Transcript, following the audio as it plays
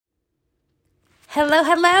Hello,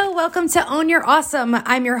 hello. Welcome to Own Your Awesome.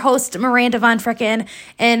 I'm your host, Miranda Von Fricken,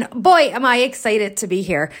 and boy, am I excited to be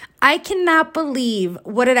here. I cannot believe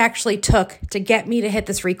what it actually took to get me to hit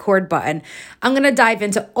this record button. I'm going to dive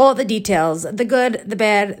into all the details, the good, the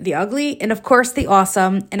bad, the ugly, and of course, the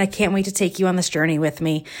awesome, and I can't wait to take you on this journey with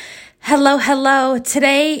me. Hello, hello.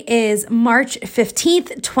 Today is March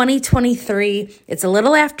 15th, 2023. It's a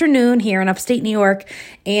little afternoon here in upstate New York,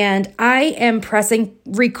 and I am pressing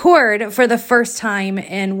record for the first time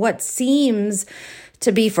in what seems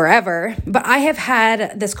to be forever. But I have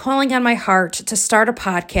had this calling on my heart to start a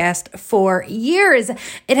podcast for years.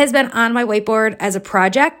 It has been on my whiteboard as a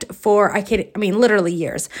project for, literally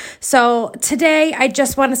years. So today I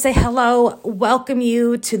just want to say hello, welcome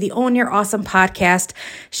you to the Own Your Awesome podcast,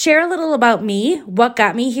 share a little about me, what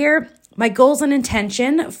got me here, my goals and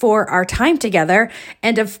intention for our time together,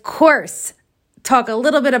 and of course, talk a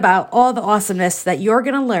little bit about all the awesomeness that you're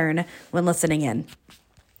going to learn when listening in.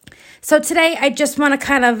 So today, I just want to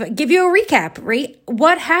kind of give you a recap, right?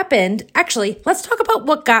 What happened? Actually, let's talk about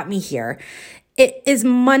what got me here. It is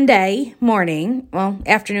Monday morning,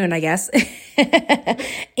 afternoon, I guess.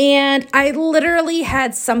 And I literally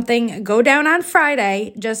had something go down on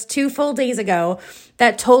Friday, just 2 full days ago,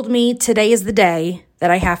 that told me today is the day that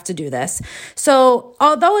I have to do this. So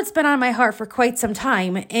although it's been on my heart for quite some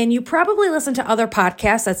time, and you probably listen to other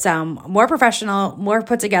podcasts that sound more professional, more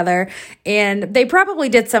put together, and they probably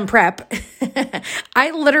did some prep, I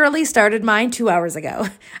literally started mine 2 hours ago.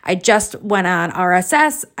 I just went on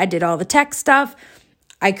RSS. I did all the tech stuff.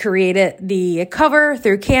 I created the cover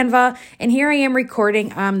through Canva, and here I am recording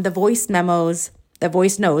the voice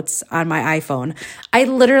notes on my iPhone. I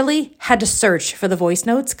literally had to search for the voice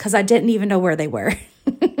notes because I didn't even know where they were.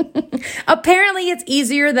 Apparently, it's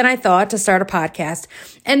easier than I thought to start a podcast.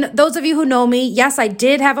 And those of you who know me, yes, I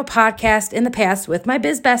did have a podcast in the past with my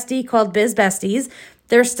biz bestie called Biz Besties.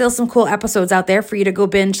 There's still some cool episodes out there for you to go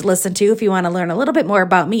binge listen to if you want to learn a little bit more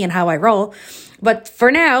about me and how I roll. But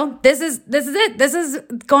for now, this is it. This is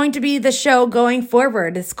going to be the show going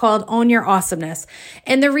forward. It's called Own Your Awesomeness.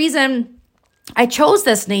 And the reason I chose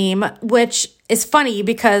this name, which is funny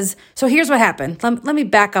because, so here's what happened. Let me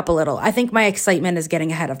back up a little. I think my excitement is getting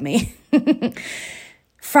ahead of me.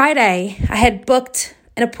 Friday, I had booked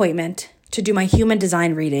an appointment to do my human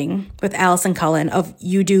design reading with Allison Cullen of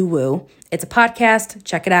You Do Woo. It's a podcast.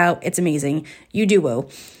 Check it out. It's amazing. You Do Woo.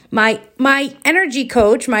 My energy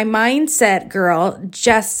coach, my mindset girl,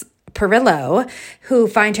 Jess Perillo, who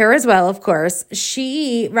find her as well, of course,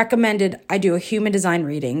 she recommended I do a human design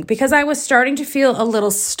reading because I was starting to feel a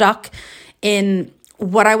little stuck in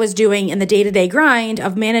what I was doing in the day-to-day grind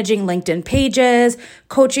of managing LinkedIn pages,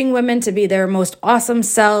 coaching women to be their most awesome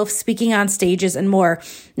self, speaking on stages, and more.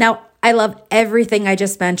 Now, I love everything I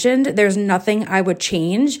just mentioned. There's nothing I would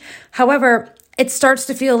change. However, it starts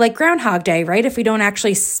to feel like Groundhog Day, right? If we don't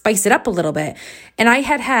actually spice it up a little bit. And I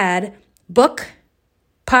had book,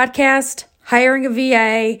 podcast, hiring a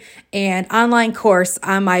VA, and online course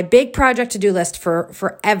on my big project to-do list for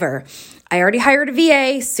forever. I already hired a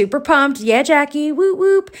VA, super pumped. Yeah, Jackie, whoop,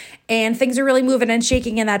 whoop. And things are really moving and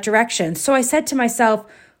shaking in that direction. So I said to myself,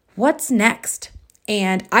 what's next?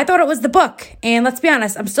 And I thought it was the book. And let's be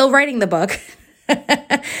honest, I'm still writing the book.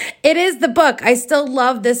 It is the book. I still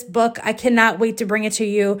love this book. I cannot wait to bring it to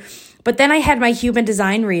you. But then I had my human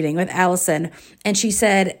design reading with Allison, and she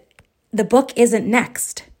said, the book isn't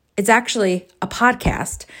next. It's actually a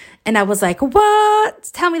podcast. And I was like, what?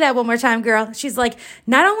 Tell me that one more time, girl. She's like,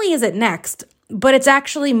 not only is it next, but it's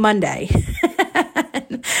actually Monday.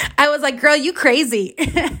 I was like, girl, you crazy.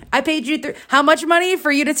 I paid you how much money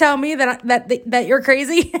for you to tell me that you're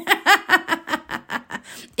crazy?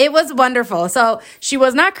 It was wonderful. So she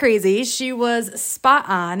was not crazy. She was spot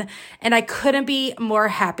on, and I couldn't be more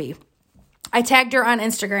happy. I tagged her on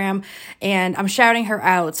Instagram, and I'm shouting her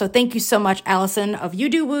out. So thank you so much, Allison of You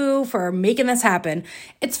Do Woo, for making this happen.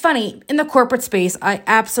 It's funny, in the corporate space, I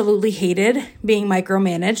absolutely hated being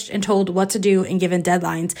micromanaged and told what to do and given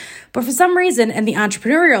deadlines. But for some reason, in the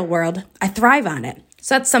entrepreneurial world, I thrive on it.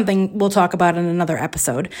 So that's something we'll talk about in another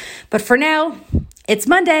episode. But for now, it's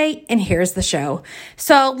Monday, and here's the show.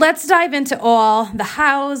 So let's dive into all the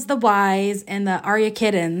hows, the whys, and the are you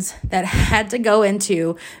kiddins that had to go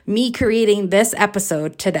into me creating this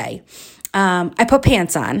episode today. I put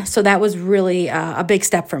pants on, so that was really a big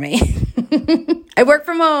step for me. I work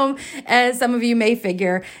from home, as some of you may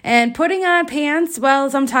figure, and putting on pants, well,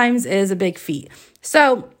 sometimes is a big feat.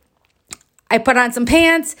 So I put on some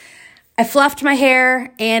pants, I fluffed my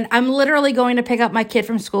hair, and I'm literally going to pick up my kid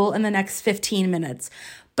from school in the next 15 minutes.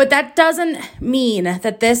 But that doesn't mean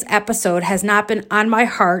that this episode has not been on my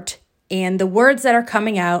heart and the words that are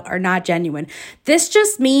coming out are not genuine. This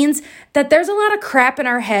just means that there's a lot of crap in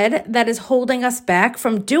our head that is holding us back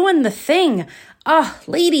from doing the thing. Oh,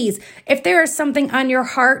 ladies, if there is something on your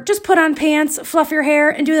heart, just put on pants, fluff your hair,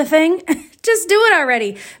 and do the thing. Just do it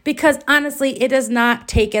already, because honestly, it does not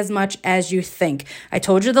take as much as you think. I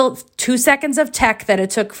told you the 2 seconds of tech that it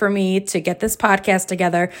took for me to get this podcast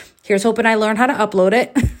together. Here's hoping I learn how to upload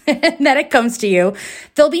it and that it comes to you.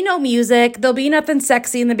 There'll be no music. There'll be nothing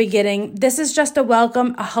sexy in the beginning. This is just a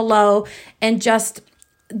welcome, a hello, and just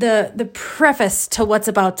the preface to what's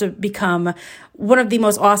about to become one of the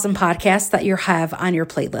most awesome podcasts that you have on your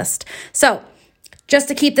playlist. So just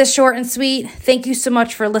to keep this short and sweet, thank you so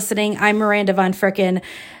much for listening. I'm Miranda Von Fricken.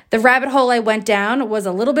 The rabbit hole I went down was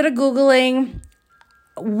a little bit of Googling,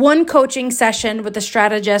 one coaching session with a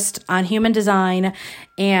strategist on human design,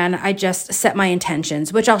 and I just set my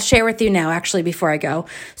intentions, which I'll share with you now, actually, before I go.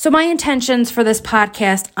 So my intentions for this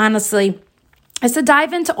podcast, honestly, is to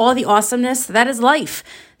dive into all the awesomeness that is life,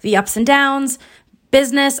 the ups and downs,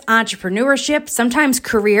 business, entrepreneurship, sometimes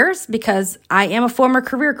careers, because I am a former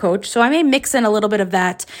career coach, so I may mix in a little bit of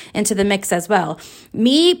that into the mix as well.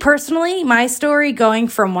 Me personally, my story going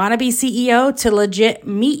from wannabe CEO to legit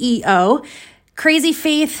me-EO, crazy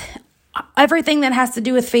faith, everything that has to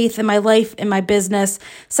do with faith in my life, in my business,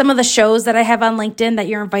 some of the shows that I have on LinkedIn that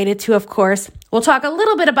you're invited to, of course. We'll talk a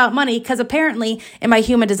little bit about money, because apparently in my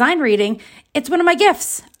human design reading, it's one of my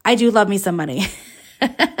gifts. I do love me some money.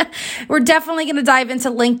 We're definitely going to dive into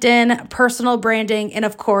LinkedIn, personal branding, and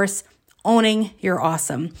of course, owning your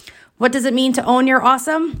awesome. What does it mean to own your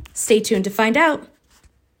awesome? Stay tuned to find out.